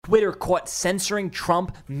Twitter caught censoring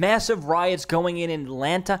Trump. Massive riots going in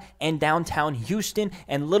Atlanta and downtown Houston.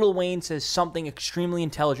 And Lil Wayne says something extremely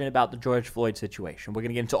intelligent about the George Floyd situation. We're going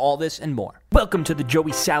to get into all this and more. Welcome to the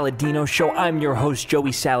Joey Saladino Show. I'm your host,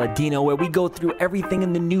 Joey Saladino, where we go through everything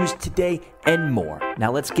in the news today and more.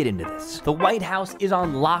 Now let's get into this. The White House is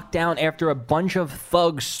on lockdown after a bunch of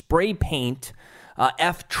thugs spray paint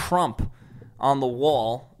F Trump on the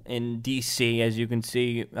wall in D.C. As you can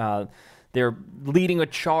see, they're leading a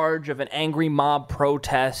charge of an angry mob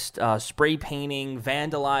protest, spray painting,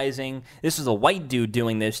 vandalizing. This is a white dude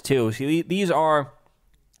doing this too. See, these are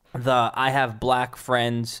the I have black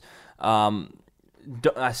friends. I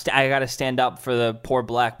got to stand up for the poor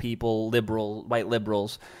black people, white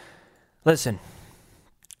liberals. Listen.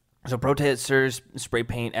 So protesters spray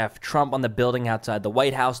paint F Trump on the building outside the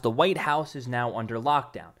White House. The White House is now under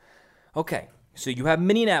lockdown. Okay. So you have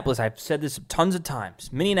Minneapolis, I've said this tons of times,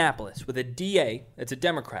 Minneapolis with a DA that's a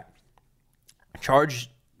Democrat, charged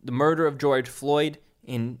the murder of George Floyd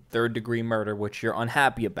in third-degree murder, which you're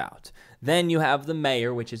unhappy about. Then you have the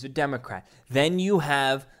mayor, which is a Democrat. Then you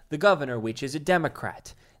have the governor, which is a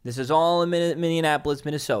Democrat. This is all in Minneapolis,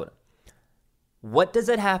 Minnesota. What does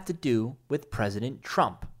it have to do with President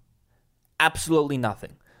Trump? Absolutely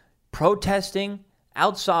nothing. Protesting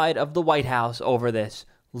outside of the White House over this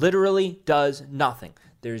literally does nothing.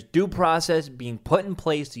 There's due process being put in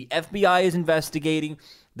place. The FBI is investigating.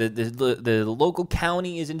 The local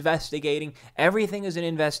county is investigating. Everything is in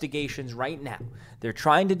investigations right now. They're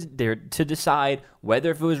trying to decide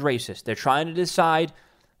whether if it was racist. They're trying to decide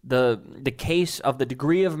the case of the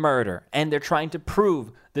degree of murder, and they're trying to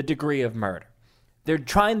prove the degree of murder. They're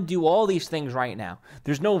trying to do all these things right now.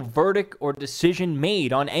 There's no verdict or decision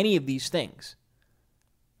made on any of these things.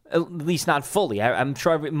 At least not fully. I'm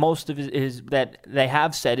sure most of it is that they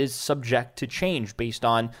have said is subject to change based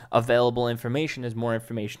on available information as more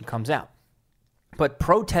information comes out. But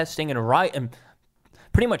protesting and riot, and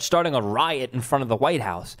pretty much starting a riot in front of the White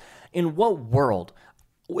House, in what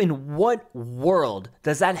world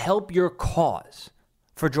does that help your cause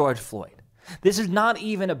for George Floyd? This is not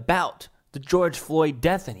even about the George Floyd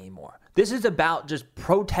death anymore. This is about just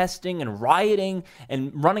protesting and rioting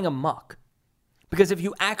and running amok. Because if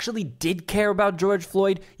you actually did care about George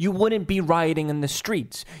Floyd, you wouldn't be rioting in the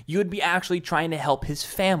streets. You would be actually trying to help his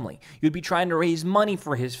family. You'd be trying to raise money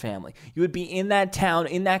for his family. You would be in that town,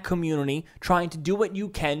 in that community, trying to do what you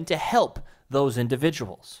can to help those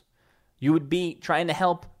individuals. You would be trying to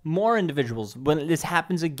help more individuals when this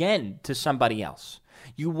happens again to somebody else.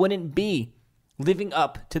 You wouldn't be living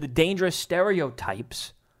up to the dangerous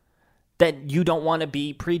stereotypes that you don't want to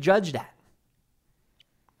be prejudged at.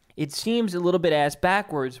 It seems a little bit ass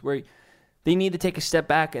backwards where they need to take a step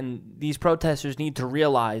back and these protesters need to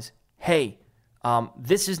realize, hey,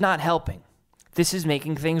 this is not helping. This is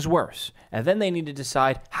making things worse. And then they need to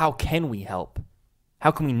decide, how can we help?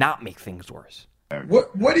 How can we not make things worse?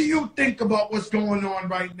 What do you think about what's going on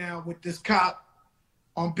right now with this cop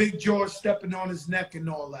on Big George stepping on his neck and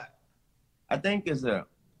all that?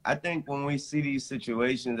 I think when we see these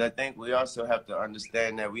situations, I think we also have to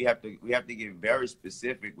understand that we have to get very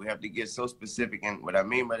specific. We have to get so specific, and what I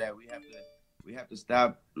mean by that, we have to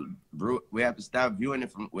stop viewing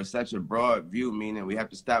it with such a broad view. Meaning, we have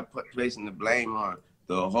to stop placing the blame on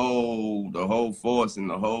the whole force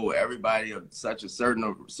and everybody of such a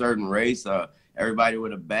certain race, everybody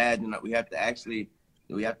with a badge, and we have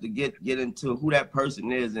to get into who that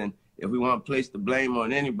person is. And if we want to place the blame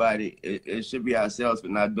on anybody, it should be ourselves for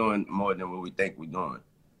not doing more than what we think we're doing.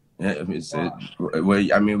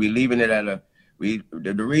 We're leaving it at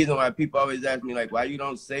the reason why people always ask me, like, why you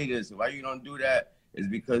don't say this, why you don't do that, is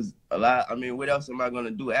because what else am I going to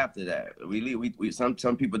do after that?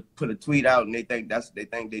 Some people put a tweet out and they think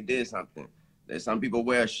they did something. Some people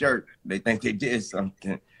wear a shirt, they think they did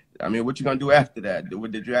something. What you going to do after that?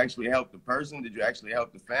 Did you actually help the person? Did you actually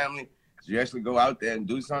help the family? Did you actually go out there and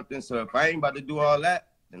do something? So if I ain't about to do all that,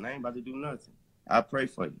 then I ain't about to do nothing. I pray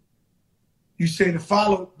for you. You say the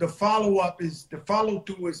follow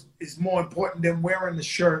through is more important than wearing the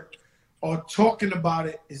shirt or talking about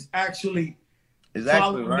it. Is actually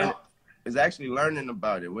learning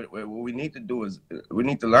about it. What we need to do is we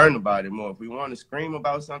need to learn about it more. If we want to scream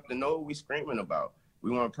about something, know what we're screaming about.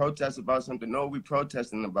 We want to protest about something, know what we're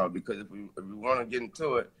protesting about. Because if we want to get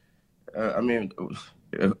into it,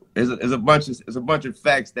 it's a bunch of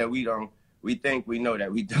facts that we think we know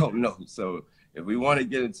that we don't know. So if we want to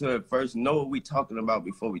get into it, first know what we're talking about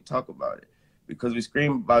before we talk about it, because we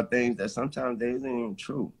scream about things that sometimes they isn't even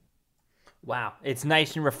true. Wow, it's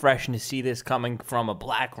nice and refreshing to see this coming from a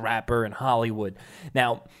black rapper in Hollywood.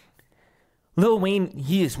 Now, Lil Wayne,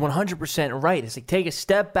 he is 100% right. It's like, take a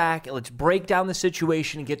step back and let's break down the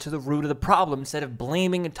situation and get to the root of the problem instead of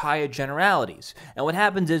blaming entire generalities. And what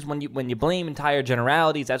happens is when you blame entire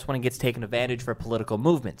generalities, that's when it gets taken advantage for political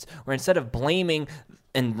movements. Where instead of blaming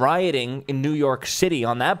and rioting in New York City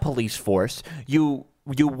on that police force, you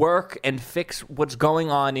work and fix what's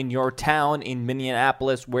going on in your town, in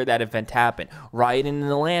Minneapolis, where that event happened. Rioting in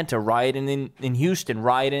Atlanta, rioting in Houston,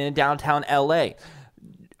 rioting in downtown LA.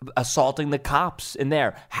 Assaulting the cops in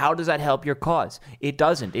there. How does that help your cause? It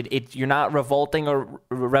doesn't. You're not revolting or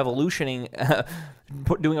revolutioning,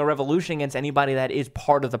 doing a revolution against anybody that is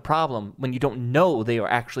part of the problem when you don't know they are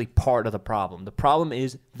actually part of the problem. The problem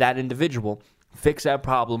is that individual. Fix that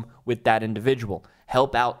problem with that individual.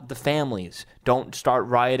 Help out the families. Don't start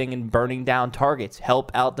rioting and burning down Targets.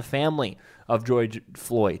 Help out the family of George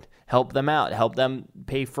Floyd. Help them out. Help them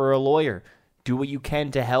pay for a lawyer. Do what you can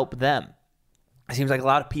to help them. It seems like a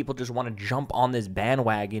lot of people just want to jump on this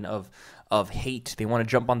bandwagon of hate. They want to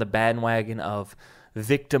jump on the bandwagon of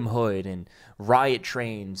victimhood and riot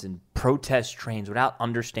trains and protest trains without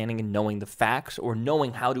understanding and knowing the facts or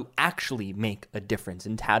knowing how to actually make a difference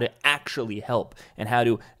and how to actually help and how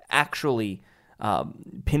to actually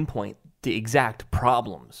pinpoint the exact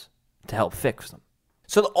problems to help fix them.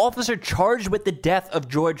 So the officer charged with the death of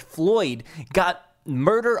George Floyd got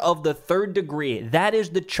murder of the third degree. That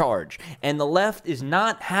is the charge. And the left is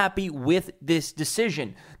not happy with this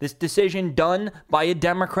decision. This decision done by a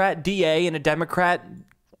Democrat DA in a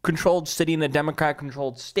Democrat-controlled city in a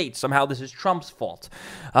Democrat-controlled state. Somehow this is Trump's fault.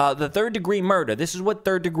 The third degree murder. This is what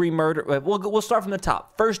third degree murder... We'll start from the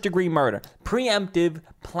top. First degree murder. Preemptive,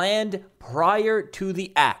 planned prior to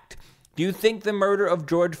the act. Do you think the murder of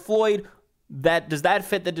George Floyd... does that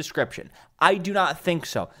fit the description? I do not think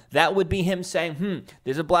so. That would be him saying,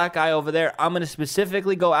 there's a black guy over there. I'm going to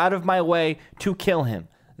specifically go out of my way to kill him.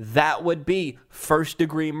 That would be first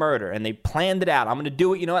degree murder. And they planned it out. I'm going to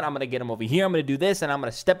do it. You know what? I'm going to get him over here. I'm going to do this. And I'm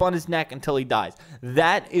going to step on his neck until he dies.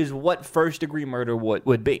 That is what first degree murder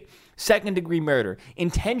would be. Second degree murder.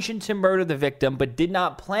 Intention to murder the victim, but did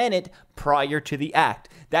not plan it prior to the act.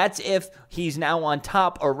 That's if he's now on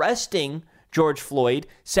top arresting George Floyd,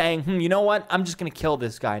 saying, you know what? I'm just going to kill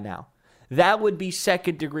this guy now. That would be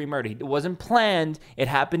second degree murder. It wasn't planned. It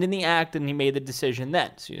happened in the act, and he made the decision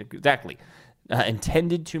then. So, exactly.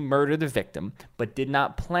 Intended to murder the victim, but did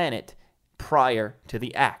not plan it prior to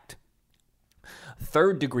the act.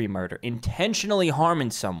 Third degree murder. Intentionally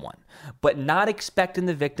harming someone, but not expecting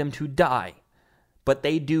the victim to die. But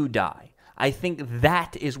they do die. I think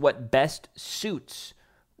that is what best suits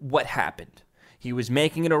what happened. He was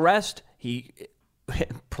making an arrest.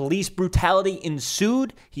 Police brutality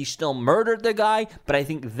ensued. He still murdered the guy, but I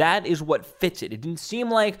think that is what fits it. It didn't seem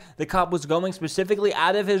like the cop was going specifically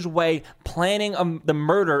out of his way planning the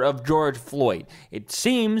murder of George Floyd. It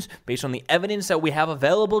seems, based on the evidence that we have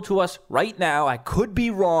available to us right now, I could be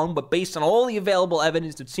wrong, but based on all the available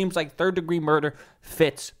evidence, it seems like third-degree murder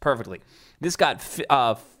fits perfectly. This got,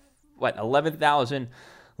 11,000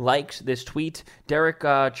 likes, this tweet. Derek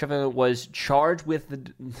Chauvin was charged with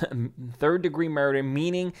the third-degree murder,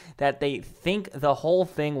 meaning that they think the whole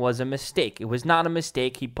thing was a mistake. It was not a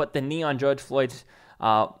mistake. He put the knee on George Floyd's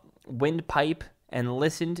windpipe and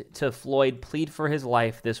listened to Floyd plead for his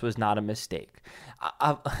life. This was not a mistake.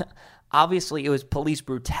 Obviously, it was police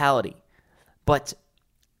brutality, but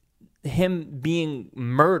him being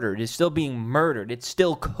murdered is still being murdered. It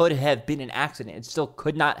still could have been an accident. It still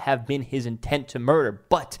could not have been his intent to murder,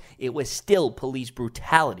 but it was still police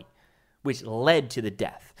brutality, which led to the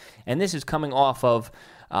death. And this is coming off of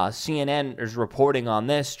CNN is reporting on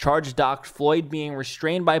this. Charge docs Floyd being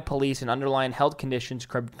restrained by police and underlying health conditions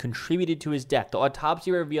contributed to his death. The autopsy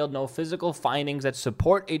revealed no physical findings that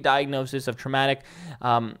support a diagnosis of traumatic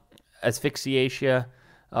asphyxiation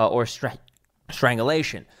or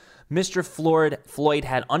strangulation. Mr. Floyd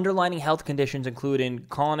had underlying health conditions including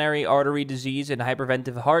coronary artery disease and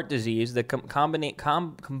hypertensive heart disease. The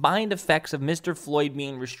combined effects of Mr. Floyd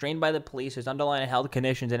being restrained by the police, his underlying health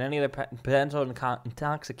conditions, and any other potential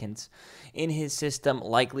intoxicants in his system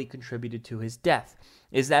likely contributed to his death.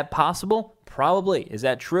 Is that possible? Probably. Is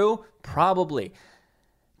that true? Probably.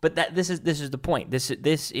 But this is the point. This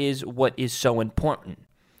is what is so important.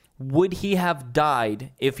 Would he have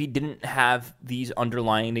died if he didn't have these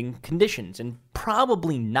underlying conditions? And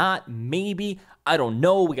probably not. Maybe. I don't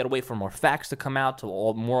know. We got to wait for more facts to come out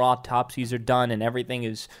till more autopsies are done and everything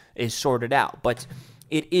is sorted out. But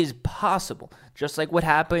it is possible. Just like what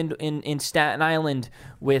happened in Staten Island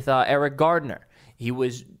with Eric Gardner. He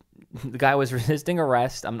was The guy was resisting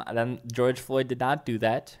arrest. George Floyd did not do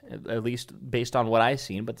that, at least based on what I've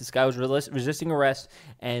seen. But this guy was resisting arrest,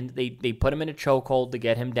 and they put him in a chokehold to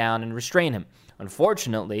get him down and restrain him.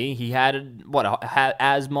 Unfortunately, he had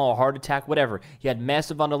asthma, a heart attack, whatever. He had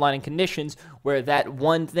massive underlying conditions where that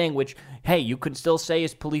one thing, which, hey, you could still say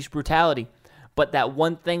is police brutality, but that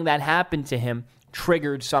one thing that happened to him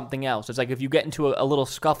triggered something else. It's like if you get into a little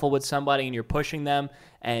scuffle with somebody and you're pushing them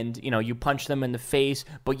and, you punch them in the face,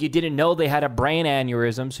 but you didn't know they had a brain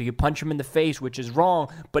aneurysm, so you punch them in the face, which is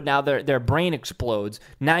wrong, but now their brain explodes.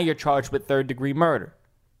 Now you're charged with third-degree murder.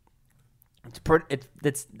 It's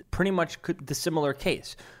pretty much the similar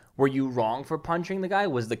case. Were you wrong for punching the guy?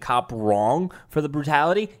 Was the cop wrong for the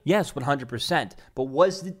brutality? Yes, 100%. But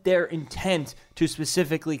was it their intent to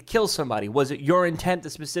specifically kill somebody? Was it your intent to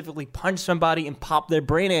specifically punch somebody and pop their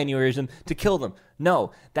brain aneurysm to kill them?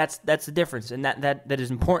 No, that's the difference, and that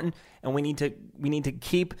is important. And we need to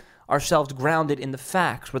keep ourselves grounded in the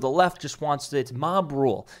facts. Where the left just wants its mob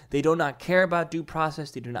rule. They do not care about due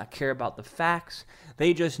process. They do not care about the facts.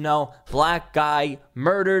 They just know black guy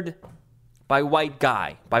murdered by white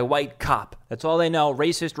guy, by white cop. That's all they know.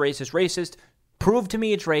 Racist, racist, racist. Prove to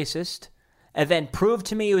me it's racist. And then prove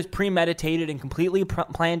to me it was premeditated and completely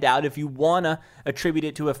planned out if you want to attribute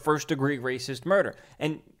it to a first-degree racist murder.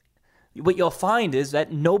 And what you'll find is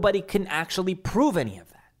that nobody can actually prove any of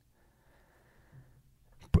that.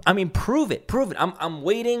 I mean, prove it. Prove it. I'm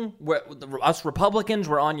waiting. Us Republicans,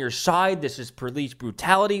 we're on your side. This is police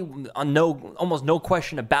brutality. Almost no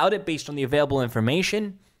question about it based on the available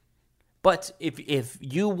information. But if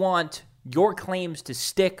you want your claims to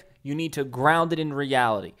stick, you need to ground it in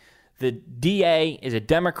reality. The DA is a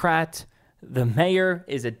Democrat. The mayor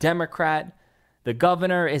is a Democrat. The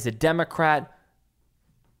governor is a Democrat.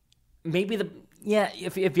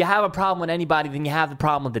 If you have a problem with anybody, then you have the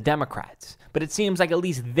problem with the Democrats. But it seems like at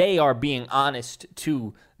least they are being honest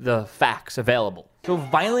to the facts available. So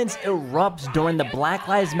violence erupts during the Black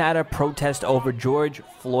Lives Matter protest over George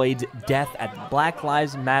Floyd's death. At Black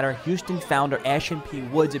Lives Matter, Houston founder Ashton P.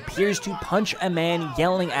 Woods appears to punch a man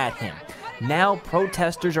yelling at him. Now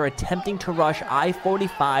protesters are attempting to rush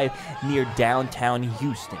I-45 near downtown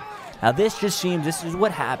Houston. Now this is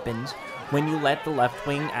what happens when you let the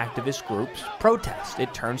left-wing activist groups protest.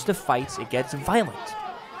 It turns to fights, it gets violent.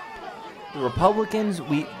 The Republicans,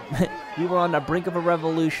 we were on the brink of a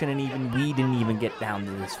revolution, and we didn't even get down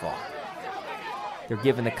to this far. They're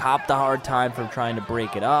giving the cop the hard time for trying to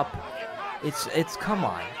break it up. It's come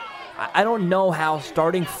on. I don't know how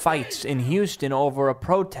starting fights in Houston over a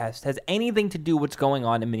protest has anything to do with what's going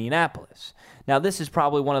on in Minneapolis. Now, this is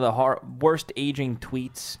probably one of the worst aging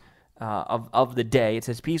tweets of the day. It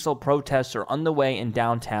says peaceful protests are underway in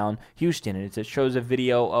downtown Houston, and it shows a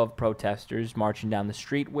video of protesters marching down the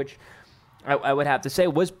street, which I would have to say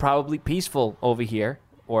was probably peaceful over here,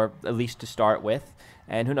 or at least to start with.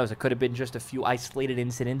 And who knows, it could have been just a few isolated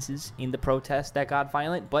incidences in the protest that got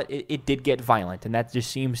violent, but it did get violent, and that just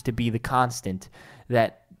seems to be the constant,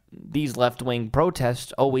 that these left-wing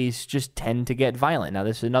protests always just tend to get violent. Now,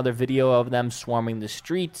 this is another video of them swarming the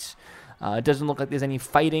streets. It doesn't look like there's any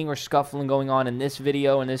fighting or scuffling going on in this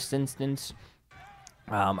video, in this instance.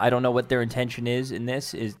 I don't know what their intention is in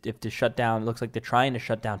this, is if to shut down, it looks like they're trying to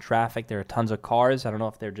shut down traffic. There are tons of cars. I don't know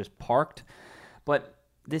if they're just parked, but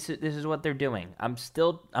this is what they're doing. I'm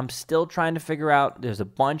still trying to figure out. There's a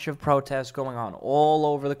bunch of protests going on all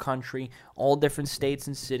over the country, all different states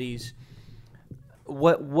and cities.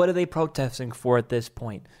 What are they protesting for at this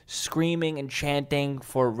point? Screaming and chanting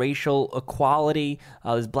for racial equality.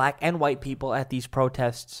 There's black and white people at these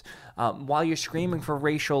protests. While you're screaming for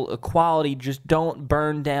racial equality, just don't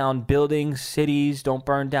burn down buildings, cities, don't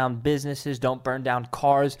burn down businesses, don't burn down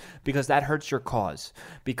cars, because that hurts your cause.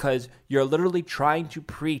 Because you're literally trying to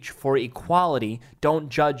preach for equality. Don't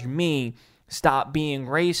judge me. Stop being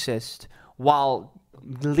racist, while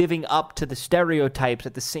living up to the stereotypes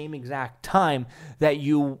at the same exact time that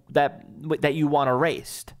you want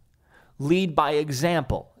erased. Lead by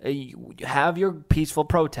example. Have your peaceful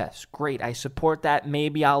protests. Great, I support that.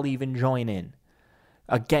 Maybe I'll even join in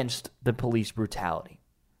against the police brutality.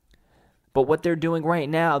 But what they're doing right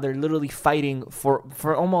now, they're literally fighting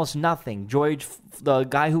for almost nothing. The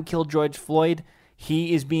guy who killed George Floyd,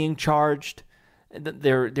 he is being charged.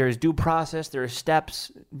 There's due process, there are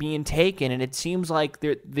steps being taken, and it seems like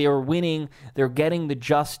they're winning, they're getting the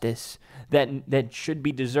justice that should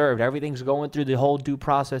be deserved. Everything's going through the whole due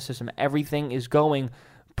process system. Everything is going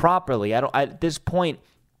properly. At this point,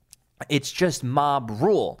 it's just mob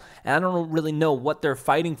rule, and I don't really know what they're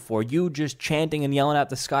fighting for. You just chanting and yelling at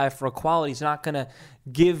the sky for equality is not going to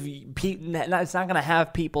it's not going to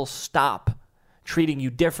have people stop treating you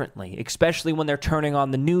differently, especially when they're turning on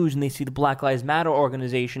the news and they see the Black Lives Matter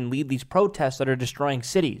organization lead these protests that are destroying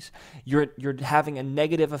cities. You're having a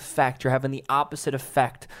negative effect. You're having the opposite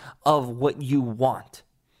effect of what you want.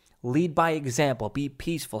 Lead by example. Be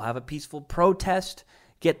peaceful. Have a peaceful protest.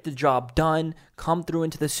 Get the job done. Come through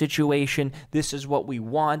into the situation. This is what we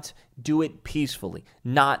want. Do it peacefully,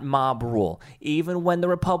 not mob rule. Even when the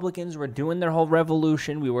Republicans were doing their whole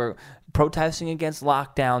revolution, we were protesting against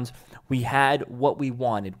lockdowns, we had what we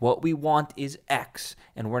wanted. What we want is X,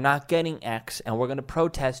 and we're not getting X, and we're going to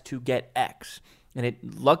protest to get X. And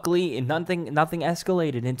luckily, nothing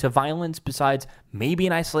escalated into violence besides maybe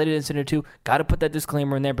an isolated incident or two. Got to put that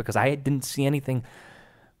disclaimer in there because I didn't see anything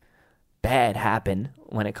bad happen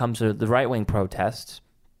when it comes to the right-wing protests.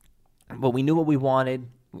 But we knew what we wanted.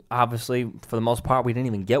 Obviously, for the most part, we didn't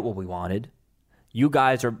even get what we wanted. You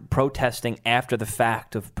guys are protesting after the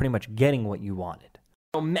fact of pretty much getting what you wanted.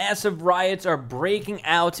 So massive riots are breaking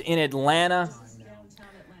out in Atlanta.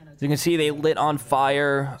 As you can see, they lit on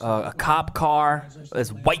fire a cop car.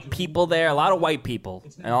 There's white people there, a lot of white people,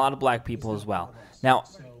 and a lot of black people as well. Now,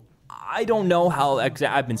 I don't know how,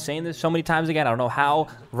 I've been saying this so many times again, I don't know how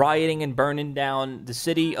rioting and burning down the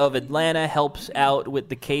city of Atlanta helps out with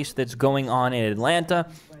the case that's going on in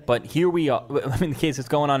Atlanta, but here we are. I mean, the case that's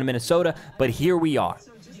going on in Minnesota, but here we are.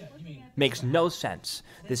 Makes no sense.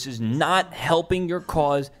 This is not helping your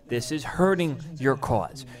cause. This is hurting your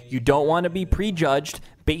cause. You don't want to be prejudged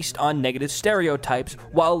based on negative stereotypes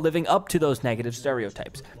while living up to those negative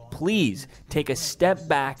stereotypes. Please take a step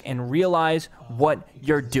back and realize what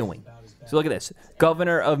you're doing. So look at this.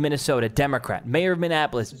 Governor of Minnesota, Democrat. Mayor of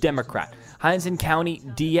Minneapolis, Democrat. Hennepin County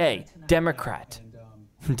DA, Democrat.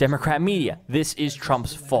 Democrat media. This is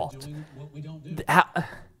Trump's fault.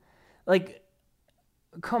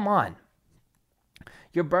 Come on.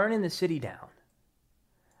 You're burning the city down.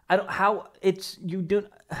 I'm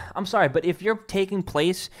sorry, but if you're taking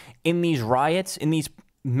place in these riots, in these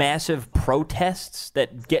massive protests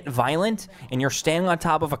that get violent, and you're standing on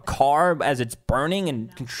top of a car as it's burning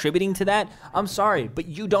and contributing to that, I'm sorry, but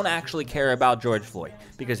you don't actually care about George Floyd.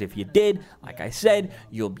 Because if you did, like I said,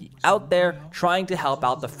 you'll be out there trying to help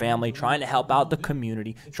out the family, trying to help out the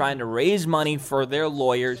community, trying to raise money for their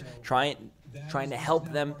lawyers, trying to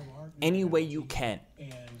help them any way you can.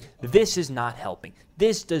 This is not helping.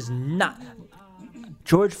 This does not.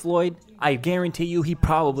 George Floyd, I guarantee you, he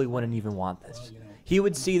probably wouldn't even want this. He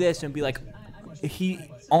would see this and be like,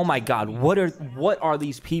 oh my God, what are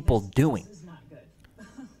these people doing?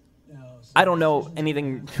 I don't know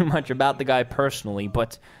anything too much about the guy personally,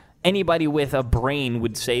 but anybody with a brain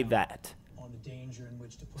would say that.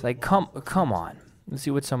 It's like, come on. Let's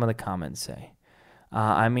see what some of the comments say.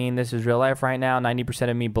 This is real life right now. 90%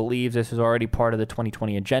 of me believes this is already part of the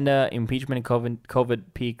 2020 agenda. Impeachment and COVID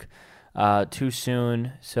peak too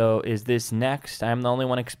soon. So is this next? I'm the only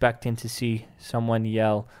one expecting to see someone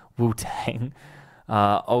yell Wu-Tang.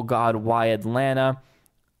 Oh God, why Atlanta?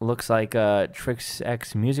 Looks like a Trix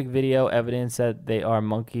X music video. Evidence that they are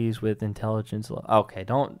monkeys with intelligence. Okay,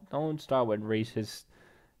 don't start with racist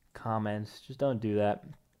comments. Just don't do that.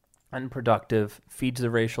 Unproductive. Feeds the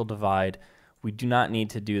racial divide. We do not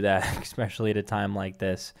need to do that, especially at a time like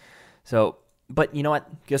this. So, but you know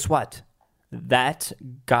what? Guess what? That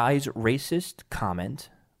guy's racist comment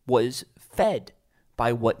was fed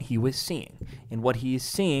by what he was seeing. And what he is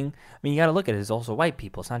seeing, you got to look at it, is also white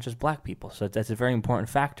people. It's not just black people. So that's a very important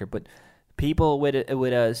factor. But people with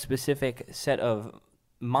a specific set of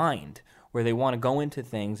mind where they want to go into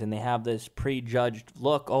things and they have this prejudged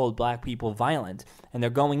look, oh, black people violent, and they're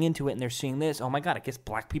going into it and they're seeing this, oh my God, I guess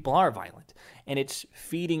black people are violent. And it's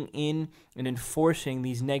feeding in and enforcing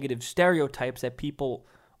these negative stereotypes that people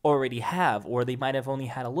already have, or they might have only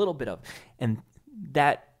had a little bit of. And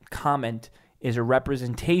that comment is a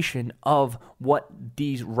representation of what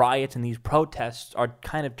these riots and these protests are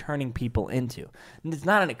kind of turning people into. And it's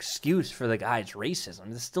not an excuse for the guy's racism.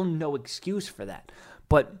 There's still no excuse for that.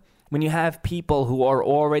 But when you have people who are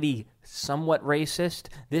already somewhat racist,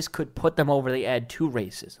 this could put them over the edge to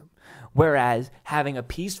racism. Whereas having a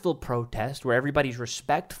peaceful protest where everybody's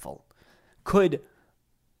respectful could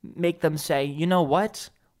make them say, you know what?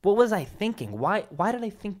 What was I thinking? Why did I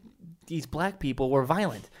think these black people were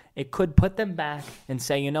violent? It could put them back and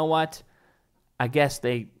say, you know what? I guess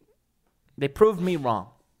they proved me wrong.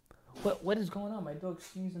 What is going on? My dog's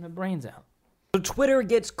sneezing her brains out. So Twitter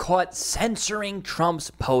gets caught censoring Trump's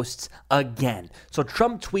posts again. So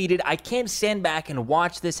Trump tweeted, I can't stand back and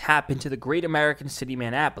watch this happen to the great American city,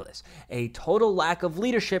 Minneapolis. A total lack of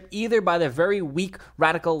leadership either by the very weak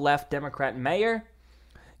radical left Democrat mayor.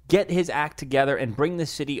 get his act together and bring the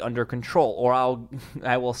city under control, or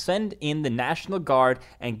I will send in the National Guard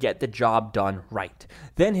and get the job done right.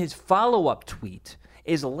 Then his follow-up tweet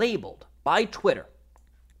is labeled by Twitter.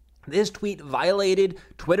 This tweet violated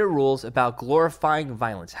Twitter rules about glorifying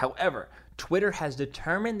violence. However, Twitter has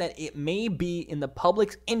determined that it may be in the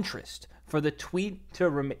public's interest for the tweet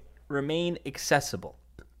to remain accessible.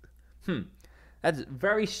 That's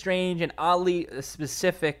very strange and oddly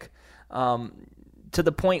specific, to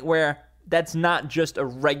the point where that's not just a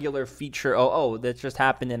regular feature. That just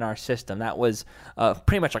happened in our system. That was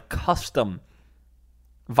pretty much a custom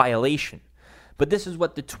violation. But this is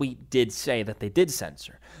what the tweet did say that they did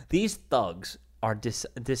censor. These thugs are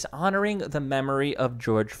dishonoring the memory of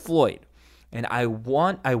George Floyd, and I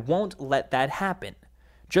won't let that happen.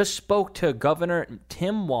 Just spoke to Governor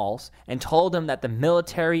Tim Walz and told him that the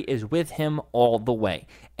military is with him all the way.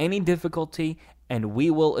 Any difficulty, and we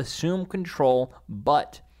will assume control,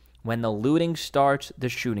 but when the looting starts, the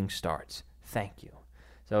shooting starts. Thank you.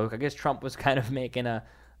 So I guess Trump was kind of making a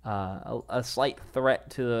slight threat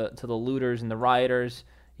to the looters and the rioters.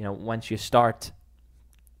 Once you start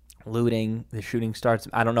looting, the shooting starts.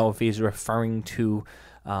 I don't know if he's referring to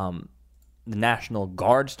the National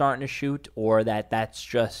Guard starting to shoot, or that's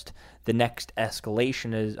just the next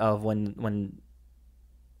escalation is of when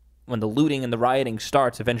the looting and the rioting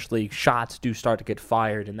starts. Eventually, shots do start to get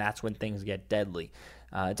fired, and that's when things get deadly.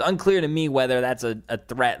 It's unclear to me whether that's a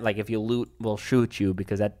threat, like if you loot, we'll shoot you,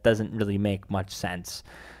 because that doesn't really make much sense.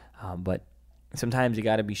 But sometimes you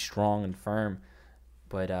got to be strong and firm.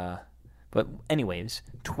 But anyways,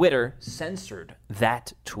 Twitter censored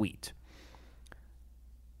that tweet.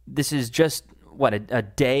 This is just, a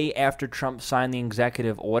day after Trump signed the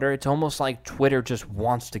executive order. It's almost like Twitter just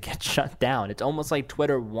wants to get shut down. It's almost like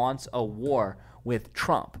Twitter wants a war with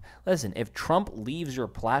Trump. Listen, if Trump leaves your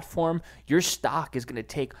platform, your stock is going to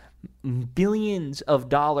take billions of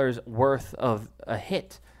dollars worth of a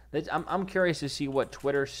hit. I'm curious to see what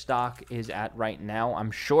Twitter stock is at right now.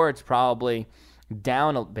 I'm sure it's probably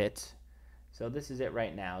down a bit. So this is it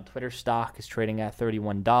right now. Twitter stock is trading at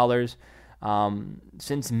 $31.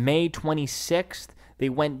 Since May 26th, they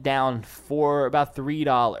went down for about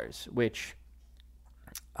 $3, which,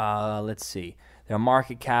 let's see. Their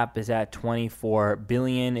market cap is at $24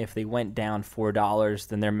 billion. If they went down $4,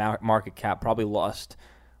 then their market cap probably lost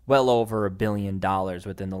well over $1 billion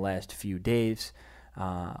within the last few days.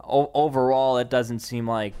 Overall, it doesn't seem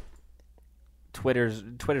like Twitter's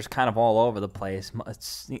kind of all over the place.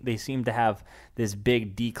 They seem to have this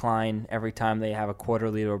big decline every time they have a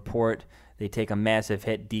quarterly report. They take a massive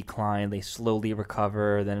hit, decline, they slowly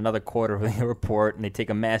recover, then another quarterly report, and they take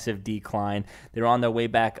a massive decline. They're on their way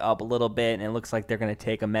back up a little bit, and it looks like they're going to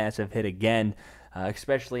take a massive hit again,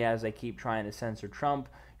 especially as they keep trying to censor Trump.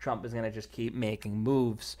 Trump is going to just keep making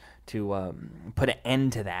moves to put an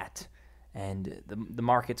end to that, and the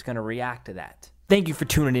market's going to react to that. Thank you for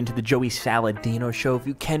tuning into the Joey Saladino Show. If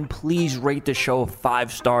you can, please rate the show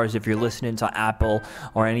 5 stars if you're listening to Apple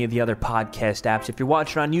or any of the other podcast apps. If you're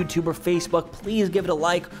watching on YouTube or Facebook, please give it a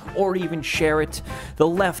like or even share it. The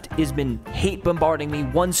left has been hate bombarding me,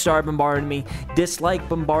 1-star bombarding me, dislike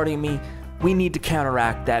bombarding me. We need to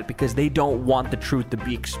counteract that because they don't want the truth to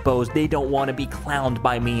be exposed. They don't want to be clowned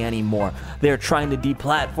by me anymore. They're trying to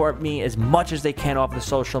deplatform me as much as they can off the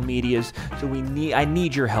social medias. So I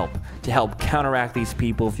need your help to help counteract these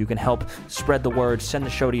people. If you can help spread the word, send the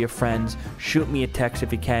show to your friends, shoot me a text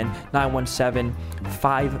if you can,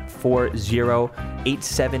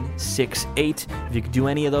 917-540-8768. If you could do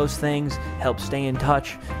any of those things, help stay in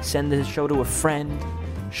touch, send the show to a friend.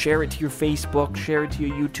 Share it to your Facebook, share it to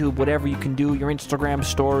your YouTube, whatever you can do, your Instagram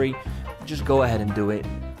story. Just go ahead and do it.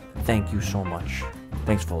 Thank you so much.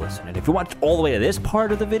 Thanks for listening. If you watched all the way to this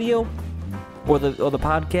part of the video or the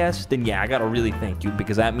podcast, then yeah, I gotta really thank you,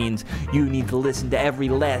 because that means you need to listen to every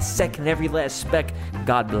last second, every last speck.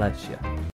 God bless you.